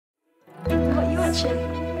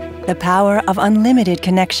imagine. The power of unlimited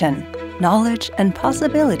connection, knowledge, and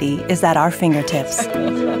possibility is at our fingertips.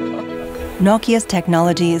 Nokia's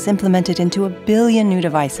technology is implemented into 1 billion new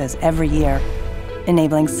devices every year,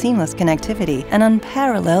 enabling seamless connectivity and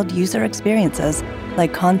unparalleled user experiences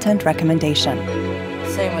like content recommendation.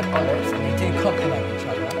 Same with olives, and they do complement each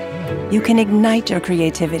other. You can ignite your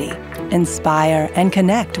creativity, inspire, and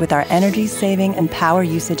connect with our energy-saving and power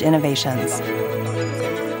usage innovations.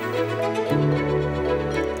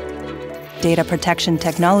 Data protection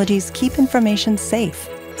technologies keep information safe,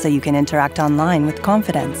 so you can interact online with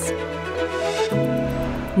confidence.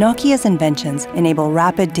 Nokia's inventions enable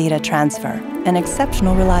rapid data transfer and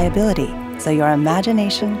exceptional reliability, so your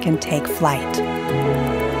imagination can take flight.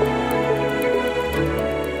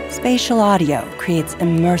 Spatial audio creates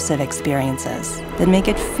immersive experiences that make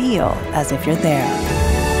it feel as if you're there.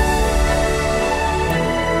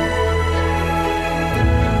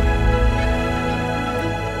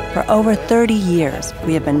 For over 30 years,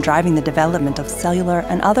 we have been driving the development of cellular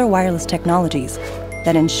and other wireless technologies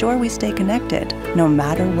that ensure we stay connected no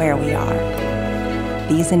matter where we are.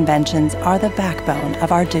 These inventions are the backbone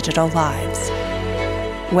of our digital lives.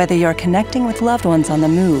 Whether you're connecting with loved ones on the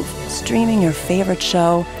move, streaming your favorite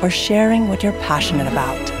show, or sharing what you're passionate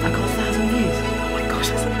about, I got 1,000 views. Oh my gosh,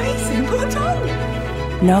 that's amazing. Well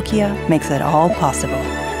done. Nokia makes it all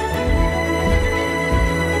possible.